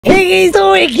Hey guys,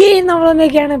 so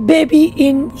again we Baby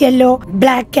in Yellow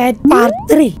Black Cat Part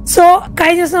 3. So,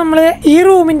 guys, we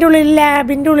room in the lab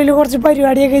in the little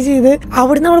പരിപാടി ഒക്കെ ചെയ്ത്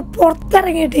അവിടെ നമ്മൾ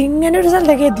പുറത്തിറങ്ങിയിട്ട് ഇങ്ങനെ ഒരു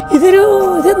സ്ഥലത്തേക്ക് എത്തി.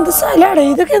 ഇതെന്ത് സ്ഥലമാണ്?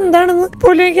 ഇതൊക്കെ എന്താണെന്ന്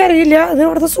പോലും എനിക്ക് അറിയില്ല. ഇത്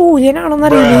ഇവിടുത്തെ സൂര്യനാണെന്ന്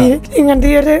അറിയില്ല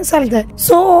ഇങ്ങനത്തെ ഒരു സ്ഥലത്ത്.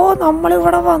 സോ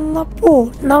നമ്മളിവിടെ വന്നപ്പോ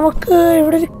നമുക്ക്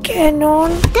ഇവിടെ ഒരു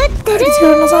കനോൺ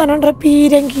സാധനം ഉണ്ട്,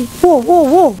 പീരങ്കി.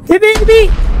 Baby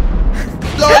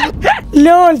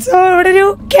LOL. So video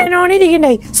canon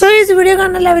irikundai. So this video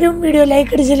kanna ellavarum video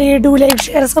like adichelli do like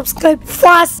share subscribe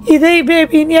fast. Idu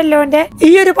Baby in Yellow inde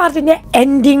ee oru part inde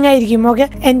ending aayirikkum. Okay,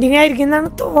 ending aayirikkunnaanu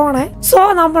thonane. So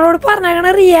nammalodu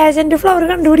parnakana reagent flower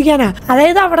kandupidikana.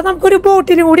 Adayithu avada namukku oru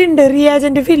bottle koodi undu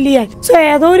reagent fill cheyan. So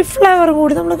edo oru flower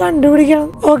koodi nammal kandupidikkanam.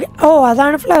 Okay, oh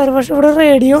adana flower പക്ഷെ ഇവിടെ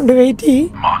radio ഉണ്ട്. Wait ചെയ്യ്.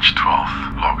 March 12th,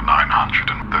 log 900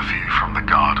 and the view from the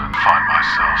garden. Find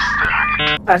myself staring.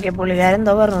 Okay, പുള്ളിക്കാരൻ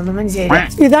എന്തോ പറഞ്ഞു മനസ്സിലായി.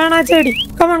 ഇതാണ് ആ ചെടി.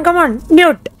 Come on,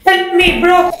 Newt. Help me,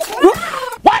 bro.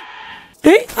 What?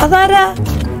 അതാരാ?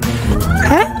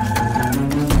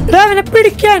 അവനെ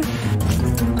പിടിക്കാൻ.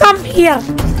 Come here.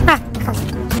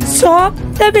 Stop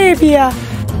the baby.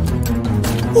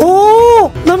 ഓ,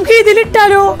 നമുക്ക്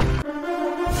ഇതിലിട്ടാലോ?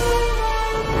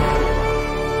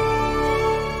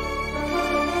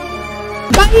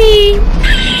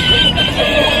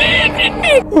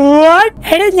 What?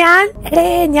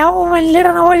 ഞാൻ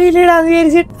വല്ലിടണ വഴിയിലിടാന്ന്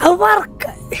വിചാരിച്ചിട്ട് അത് work.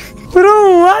 Bro,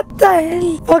 what the hell?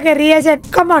 Okay, reagent.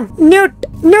 Come on.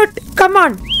 Newt, come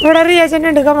on. ഇവിടെ reagent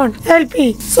ഉണ്ട്. Come on, help me.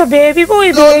 So baby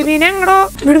പോയി. ബേബിനെ എങ്ങടോ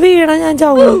ഇവിടെ വീണ ഞാൻ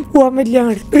ചാവും. പോവാൻ പറ്റില്ല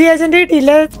അങ്ങോട്ട്. reagent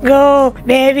കിട്ടിയില്ല. Go.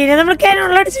 ബേബിനെ നമ്മൾ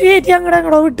കാനോണിലടിച്ച് കയറ്റി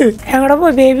അങ്ങോട്ടോ വിട്ട്. എങ്ങടെ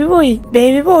പോയി?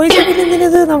 ബേബി പോയി. പിന്നെ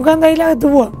എന്തിനത്? നമുക്ക് എന്തായാലും അകത്ത്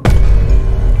പോവാം.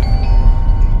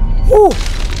 ഓ,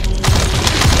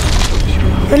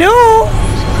 ഹലോ.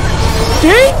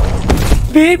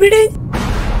 ബേബിയുടെ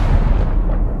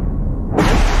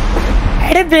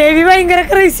ബേബി ഭയങ്കര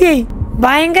ക്രേസിയായി.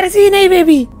 ഭയങ്കര സീനായി.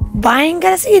 ബേബി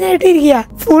ഭയങ്കര സീനായിട്ടിരിക്കുക.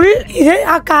 ഫുൾ ഇത്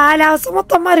ആ കാലാവസ്ഥ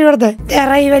മൊത്തം മാറി. ഇവിടുത്തെ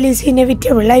ടെറൈവൽ is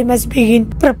inevitable. I must begin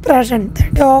preparation.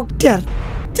 Doctor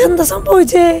എന്താ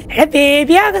സംഭവിച്ചേ?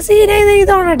 ബേബി ആകെ സീനായി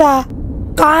തോന്നട്ടാ.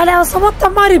 കാലാവസ്ഥ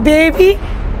മൊത്തം മാറി. ബേബി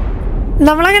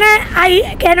നമ്മളങ്ങനെ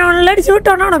കാനോണിലടിച്ചു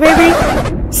വിട്ടോണ്ടാണോ ബേബി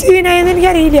സീനായെന്ന്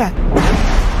എനിക്കറിയില്ല.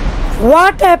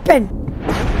 What happen?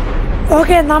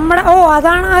 ഓക്കെ, നമ്മുടെ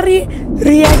അതാണ് ആ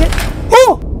റിയാജൻ.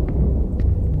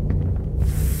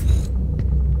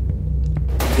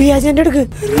 റിയാജന്റെ എടുക്ക്.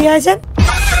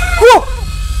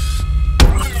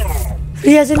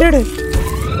 റിയാജന്റെ എടു.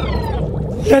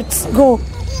 Let's go.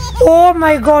 Oh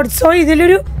my God. So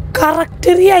ഇതിലൊരു കറക്റ്റ്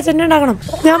റിയാജന്റ് ഉണ്ടാക്കണം.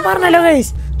 ഞാൻ പറഞ്ഞല്ലോ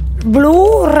guys, blue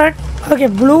red. Okay,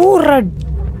 blue red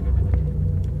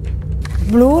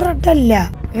അല്ല,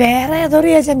 വേറെ ഏതോ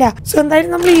റിയാജന്റാ. സോ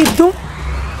എന്തായാലും നമ്മൾ ഇതും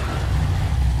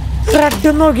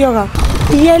റെഡും നോക്കി നോക്കാം.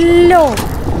 യെല്ലോ,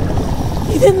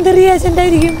 ഇതെന്ത് റിയാജന്റ്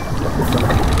ആയിരിക്കും?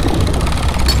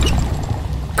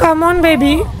 Come on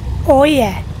baby. ഓയേ,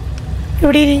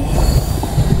 ഇവിടെ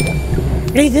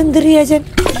ഇതെന്ത് റിയാജൻ?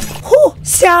 ഓ,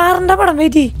 സ്റ്റാറിന്റെ പടം.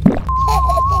 വെയിറ്റ്.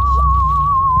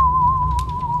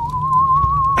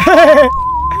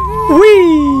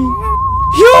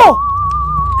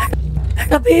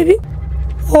 ബേബി,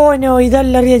 ഓ നോ,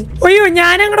 ഇതല്ല റിയാജൻ. അയ്യോ,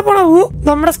 ഞാൻ അങ്ങോട്ട് പോണോ?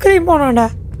 നമ്മുടെ സ്ക്രീൻ പോണോണ്ട.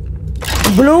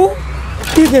 ബ്ലൂ,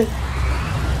 ഇത്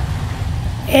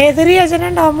ഏത് റിയാജൻ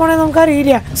ഉണ്ടാവാൻ പോണേ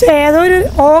നമുക്കറിയില്ല. ഏതൊരു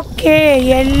ഓക്കെ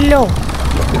യെല്ലോ.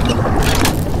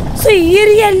 സോ ഈ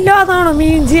ഒരു യെല്ലോ അതാണോ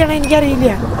മീൻ ചെയ്യണം? എനിക്കറിയില്ല.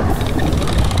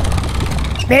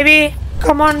 Baby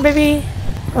come on baby.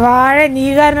 വാഴ നീ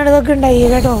കാരണം ഇതൊക്കെ ഉണ്ടായി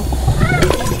കേട്ടോ.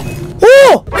 ഓ,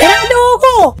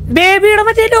 ലോഗോ. ബേബിയുടെ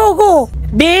മറ്റേ logo.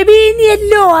 Baby in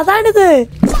yellow, അതാണിത്.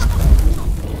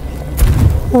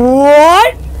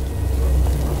 What?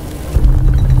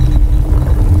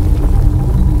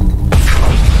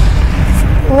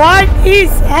 What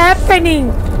is happening?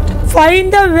 Find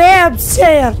the way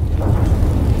upstairs.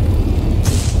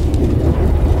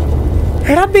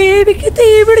 എടാ, ബേബിക്ക് തീ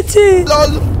പിടിച്ച്.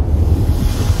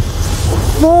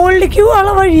 മോളിലേക്ക് വള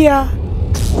വഴിയാ.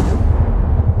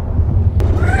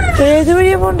 ഏത്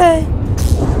വഴിയാ പോണ്ടേ?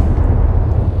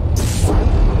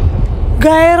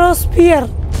 ഗൈറോസ്പിയർ.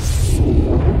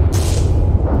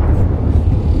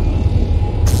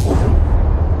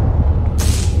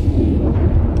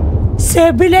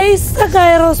 Stabilize the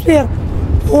gyrosphere.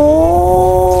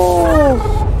 Oh,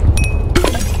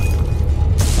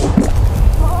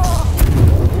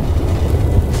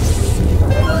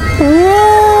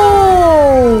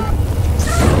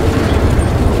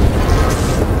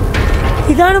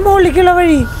 ഇതാണ് മുകളിലേക്കുള്ള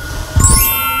വഴി.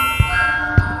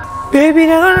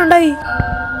 ബേബിനെ കാണണ്ടായി.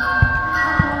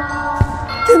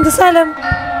 എന്ത് സ്ഥലം?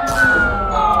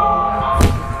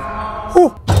 Oh!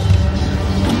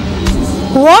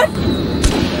 What?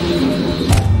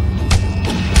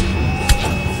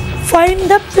 Find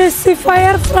the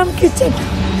pacifier from kitchen.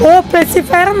 Oh,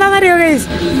 pacifier എന്താണെന്നറിയോ ഗൈസ്?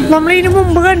 നമ്മൾ ഇതിനു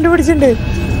മുമ്പ് കണ്ടുപിടിച്ചിട്ടുണ്ട്.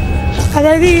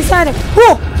 അതായത് ഈ സാധനം. ഓ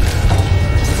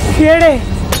ഏടേ,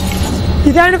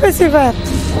 ഇതാണ് pacifier.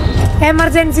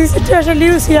 എമർജൻസി സിറ്റുവേഷനിൽ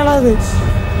യൂസ് ചെയ്യാനുള്ളത്.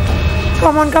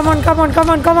 Come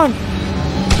on.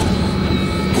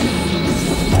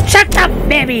 Shut up,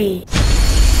 baby.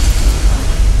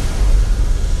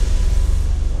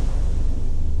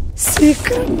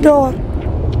 Secret door.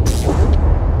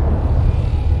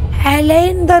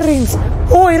 Align the rings.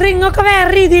 Oh, ഈ റിംഗ് ഒക്കെ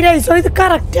വേറെ രീതിയിലായി. സോ ഇത്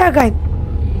കറക്റ്റ് ആക്കാൻ.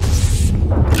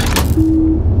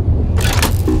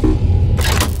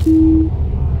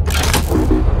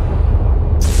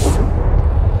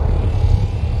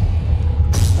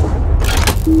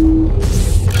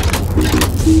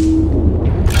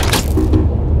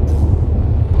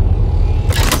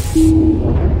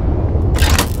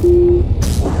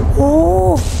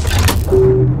 Oh,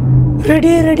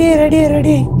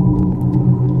 ready.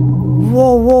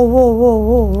 Whoa.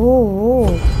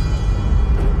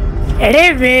 Hey,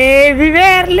 baby,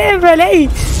 where level?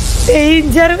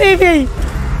 Danger, baby.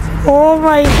 Oh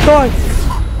my God.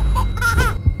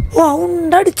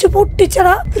 ഉണ്ടടിച്ച്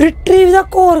പൊട്ടിച്ചടാ. Retrieve the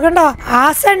core കണ്ട. ആ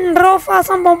സെന്റർ ഓഫ് ആ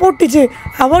സംഭവം പൊട്ടിച്ച്.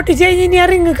 ആ പൊട്ടിച്ച് കഴിഞ്ഞ് ഇനി ആ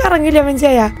റിങ് കറങ്ങില്ല അവൻ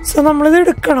ചെയ്യാ. സോ നമ്മളിത്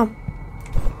എടുക്കണം.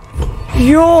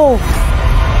 യോ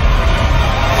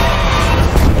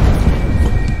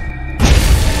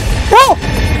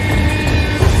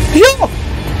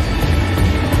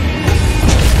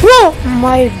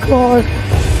my God.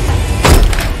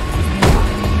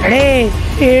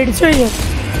 പേടിച്ചു കഴിഞ്ഞു.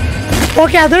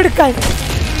 ഓക്കെ, അത് എടുക്കാൻ.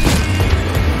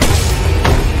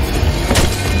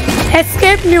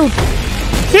 Escape Newt,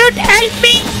 help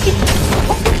me.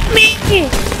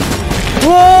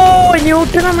 ഓ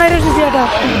ന്യൂട്ട് നമ്മളെ രക്ഷിച്ചേട്ടാ.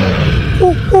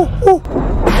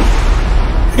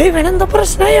 ഇവനെന്താ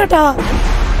പ്രശ്നമായി ചേട്ടാ?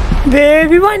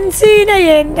 ബേബി വൻസീനായി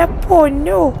എന്റെ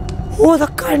പൊന്നോ. ഓ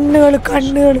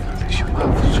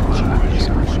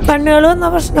കണ്ണുകൾ വന്ന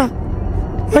പ്രശ്ന.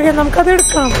 ഓക്കെ, നമുക്കത്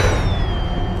എടുക്കണം.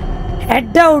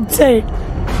 Head out side.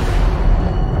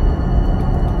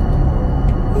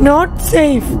 Not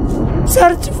safe.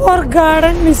 Search for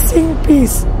garden missing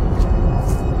piece.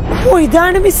 ഓ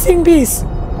ഇതാണ് മിസ്സിംഗ് പീസ്.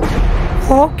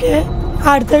 ഓക്കെ,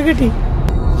 അടുത്ത കിട്ടി.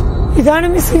 ഇതാണ്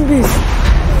മിസ്സിംഗ് പീസ്.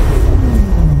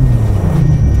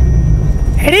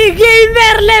 എടീ ഗെയിം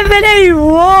വേറെ ലെവലായി.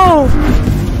 ഓ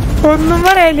ഒന്നും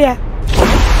പറയില്ല.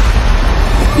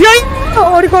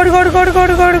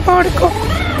 ഓടിക്കോ.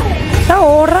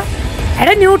 ഓട.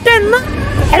 എടാ ന്യൂട്ട് എന്ന്.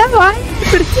 എടാ വായി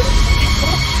പിടിച്ചു.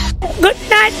 Good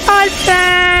night all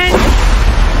friends.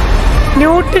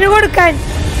 ന്യൂട്ടിന് കൊടുക്കാൻ.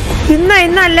 ഇന്ന്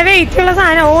നല്ല വെയിറ്റ് ഉള്ള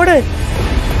സാധനം. ഓട്.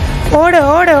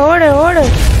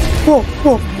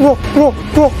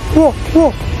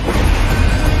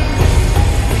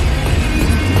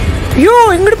 യോ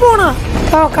ഇങ്ങോട്ട് പോണ.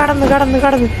 ഓ കടന്ന്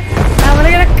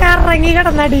നമ്മളിങ്ങനെ കറങ്ങി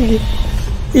കടന്നടിക്ക്.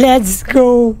 Let's go.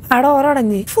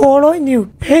 അടഞ്ഞ് follow ന്യൂട്ട്.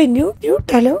 Hey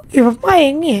ന്യൂട്ട് hello. ഇവ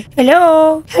മയങ്ങിയ. Hello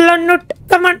ന്യൂട്ട്.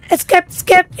 Come on,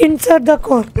 escape. Insert the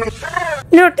core.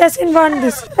 Newt doesn't want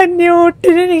this.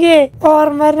 ന്യൂട്ടിന് എനിക്ക്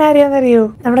ഓർമ്മ അറിയാന്നറിയോ?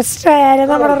 നമ്മുടെ സ്ട്രാല,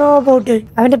 നമ്മുടെ റോബോട്ട്.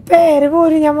 അവന്റെ പേര്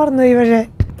പോലും ഞാൻ മറന്നുപോയി. പക്ഷെ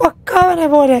പക്കാവനെ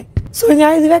പോലെ. സോ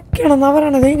ഞാൻ ഇത് വെക്കണം എന്നാ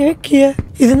പറയണത്. ഇങ്ങനെ വെക്കിയ.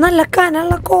 ഇത് നല്ല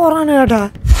കനുള്ള കോറാണ് കേട്ടാ.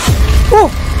 ഓ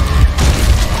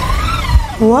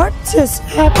what just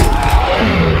happened?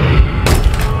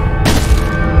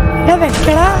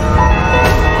 വെക്കടാ.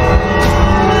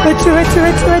 വെച്ചു.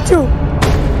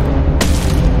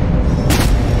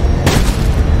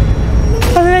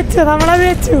 നമ്മളത്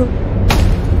വെച്ചു.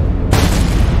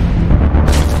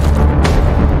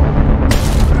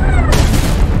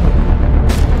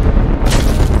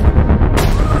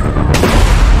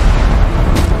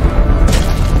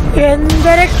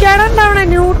 എന്തൊക്കെയാണ് ഉണ്ടാവണേ?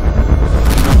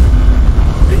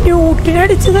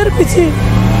 ന്യൂട്ടിനടിച്ച് തെറിപ്പിച്ച്.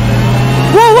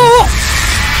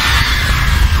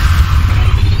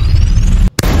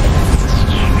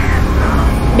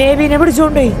 ബേബിനെ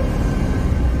പിടിച്ചോണ്ടേ.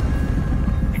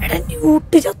 എടാ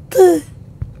ന്യൂട്ട് ചത്ത്.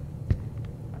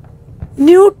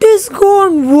 ന്യൂട്ട് ഈസ്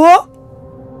ഗോൺ. വോ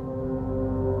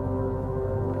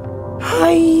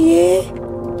അയ്യേ.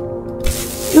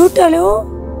 ന്യൂട്ട് ഹലോ.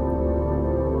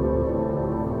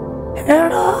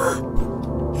 എടാ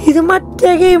ഇത്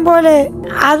മറ്റേ ഗെയിം പോലെ.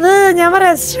 അത് ഞാൻ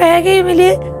പറയാം, സ്ട്രേ ഗെയിമില്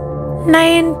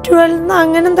 9-12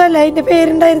 അങ്ങനെ എന്തല്ല അതിന്റെ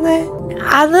പേരുണ്ടായിരുന്നേ.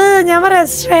 അത് ഞാൻ പറയാം,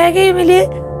 സ്ട്രേ ഗെയിമില്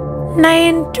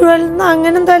 9-12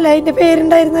 അങ്ങനെ എന്തല്ല അതിന്റെ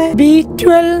പേരുണ്ടായിരുന്നേ.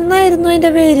 B12 എന്നായിരുന്നു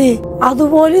അതിന്റെ പേര്.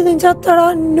 അതുപോലെ ഇതും ചത്തടാ.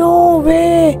 No way.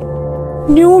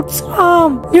 ന്യൂട്ട്സ്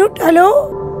ആം. ന്യൂട്ട് ഹലോ.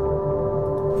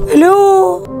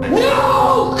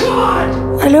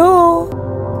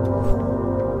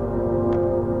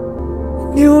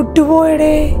 ന്യൂട്ട്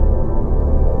പോയടേ.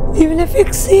 ഇവനെ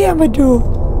ഫിക്സ് ചെയ്യാൻ പറ്റുമോ?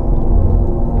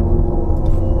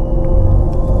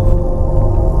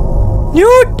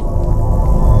 ന്യൂട്ട്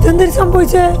എന്തൊരു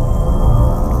സംഭവിച്ചേ?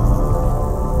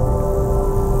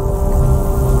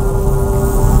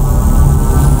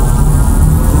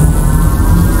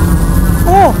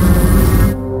 ഓ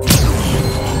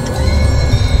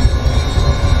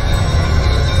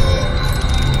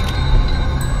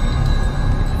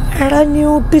എടാ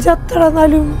ന്യൂട്ട്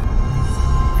ചത്തടന്നാലും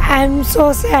ഐ എം സോ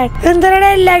സാഡ്. എന്തായാലും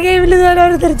എല്ലാ ഗെയിമിലും ഇതുപോലെ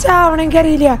ഓരോരുത്തർ ചാവണം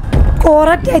എനിക്കറിയില്ല. കോർ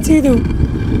അറ്റാച്ച് ചെയ്തു.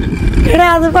 എടാ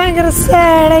അത് ഭയങ്കര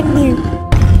സാഡ് എൻഡിങ്.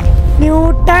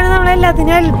 ന്യൂട്ടാണ്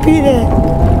നമ്മളെല്ലാത്തിനും ഹെൽപ്പ് ചെയ്തത്.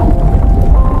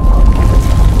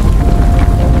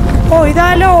 ഓ ഇതാ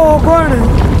ലോഗോണ്.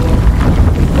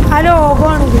 ആ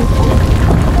ലോഗോണിത്.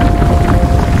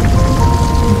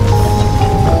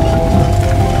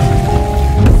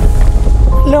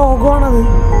 ലോഗോണത്.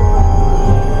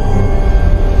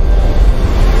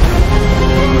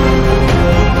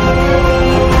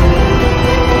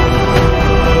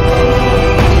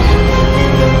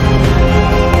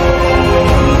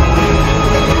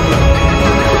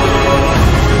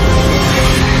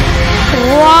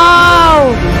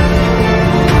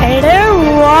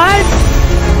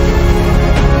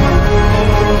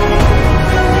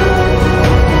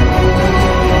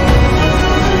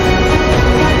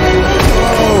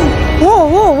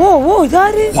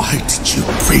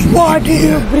 Why did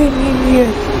you bring me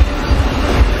here?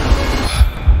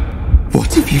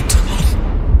 What have you done?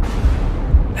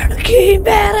 Game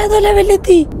വേറെ ഏതോ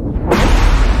ലെവലെത്തി.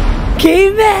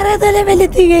 ഗെയിം വേറെ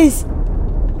ലെവലെത്തി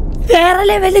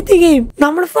ഗെയിം.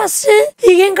 നമ്മൾ ഫസ്റ്റ്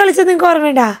ഈ ഗെയിം കളിച്ചത് നിങ്ങൾക്ക്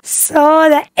ഓർമ്മയുണ്ടാ? So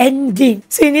the ending.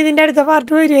 സോ ഇനി ഇതിന്റെ അടുത്ത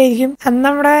പാർട്ട് വരുമായിരിക്കും. അന്ന്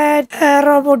നമ്മുടെ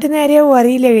റോബോട്ട് നേരെ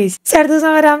അറിയില്ല ഗൈസ്. അടുത്ത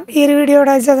ദിവസം വരാം. ഈ ഒരു വീഡിയോ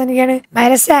എനിക്കാണ്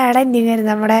ഭയങ്കര സാഡ് എൻഡിങ്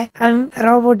ആയിരുന്നു. നമ്മുടെ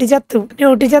റോബോട്ട് ചത്തു,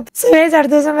 ന്യൂട്ട് ചത്തു. സോ ഗൈസ്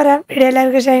അടുത്ത ദിവസം വരാം. വീഡിയോ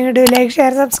എല്ലാവർക്കും ഇഷ്ടമായി. Like,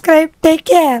 share, subscribe. Take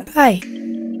care. By.